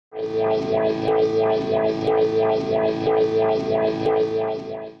Hey,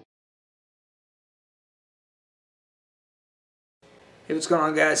 what's going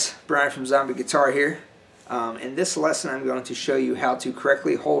on, guys? Brian from Zombie Guitar here. In this lesson I'm going to show you how to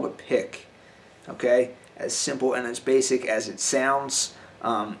correctly hold a pick. Okay? As simple and as basic as it sounds.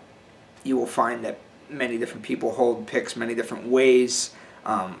 You will find that many different people hold picks many different ways,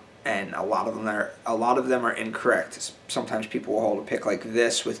 and a lot of them are incorrect. Sometimes people will hold a pick like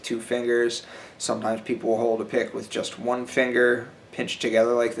this with 2 fingers. Sometimes people will hold a pick with just 1 finger pinched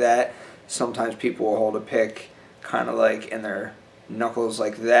together like that. Sometimes people will hold a pick kind of like in their knuckles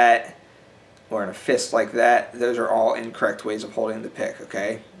like that, or in a fist like that. Those are all incorrect ways of holding the pick.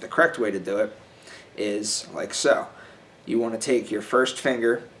 Okay? The correct way to do it is like so. You want to take your first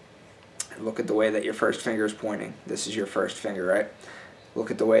finger and look at the way that your first finger is pointing. This is your first finger, right? Look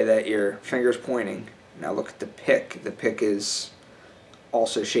at the way that your finger is pointing. Now look at the pick. The pick is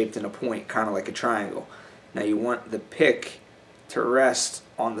also shaped in a point, kind of like a triangle. Now you want the pick to rest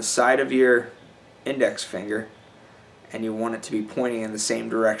on the side of your index finger, and you want it to be pointing in the same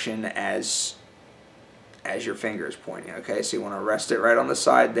direction as your finger is pointing. Okay, so you want to rest it right on the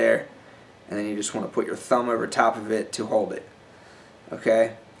side there, and then you just want to put your thumb over top of it to hold it.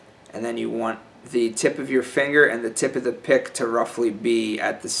 Okay, and then you want the tip of your finger and the tip of the pick to roughly be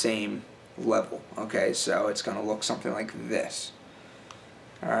at the same level. Okay, so it's going to look something like this.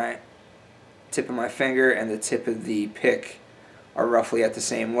 Alright, tip of my finger and the tip of the pick are roughly at the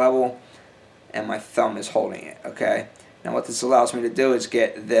same level, and my thumb is holding it. Okay, now what this allows me to do is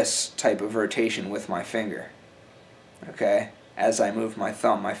get this type of rotation with my finger. Okay, as I move my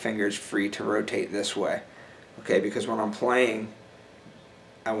thumb, my finger is free to rotate this way. Okay, because when I'm playing,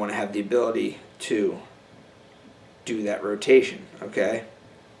 I want to have the ability to do that rotation. Okay,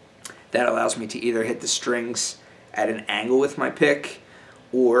 that allows me to either hit the strings at an angle with my pick,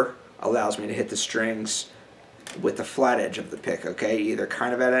 or allows me to hit the strings with the flat edge of the pick. Okay, either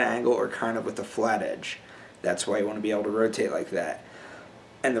kind of at an angle or kind of with the flat edge. That's why you want to be able to rotate like that.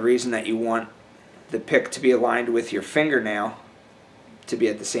 And the reason that you want the pick to be aligned with your fingernail to be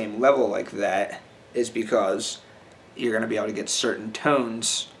at the same level like that is because you're going to be able to get certain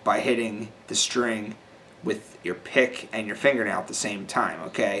tones by hitting the string with your pick and your fingernail at the same time.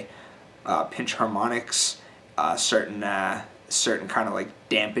 Okay, pinch harmonics, certain kind of like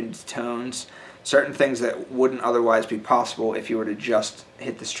dampened tones, certain things that wouldn't otherwise be possible if you were to just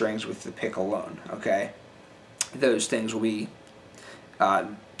hit the strings with the pick alone. Okay, those things will be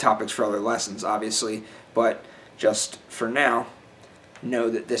topics for other lessons, obviously, but just for now, know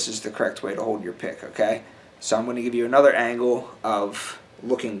that this is the correct way to hold your pick. Okay, so I'm going to give you another angle of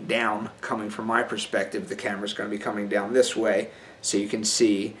looking down, coming from my perspective. The camera's going to be coming down this way, so you can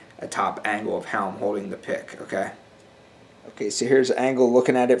see a top angle of how I'm holding the pick. Okay. Okay, so here's an angle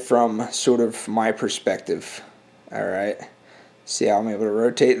looking at it from sort of my perspective. Alright, see how I'm able to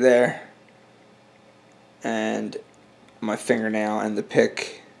rotate there, and my fingernail and the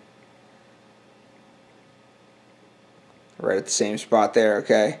pick right at the same spot there.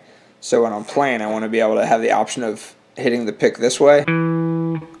 Okay, so when I'm playing, I want to be able to have the option of hitting the pick this way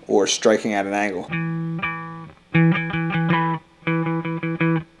or striking at an angle.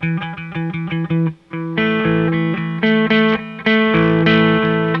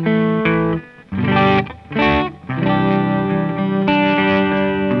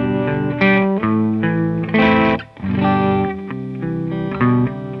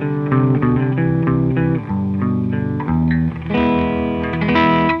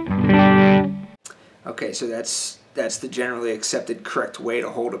 Okay, so that's the generally accepted correct way to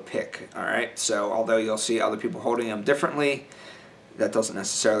hold a pick. Alright, so although you'll see other people holding them differently, that doesn't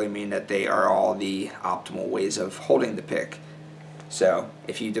necessarily mean that they are all the optimal ways of holding the pick. So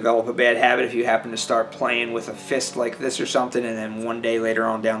if you develop a bad habit, if you happen to start playing with a fist like this or something, and then one day later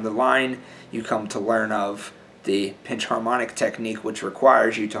on down the line you come to learn of the pinch harmonic technique, which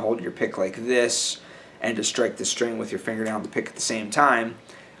requires you to hold your pick like this and to strike the string with your fingernail and the pick at the same time,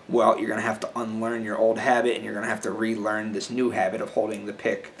 well, you're going to have to unlearn your old habit, and you're going to have to relearn this new habit of holding the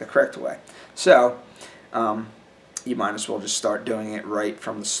pick the correct way. So you might as well just start doing it right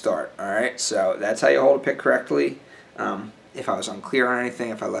from the start. Alright, so that's how you hold a pick correctly. If I was unclear on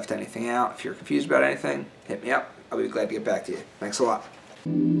anything, if I left anything out, if you're confused about anything, hit me up. I'll be glad to get back to you. Thanks a lot.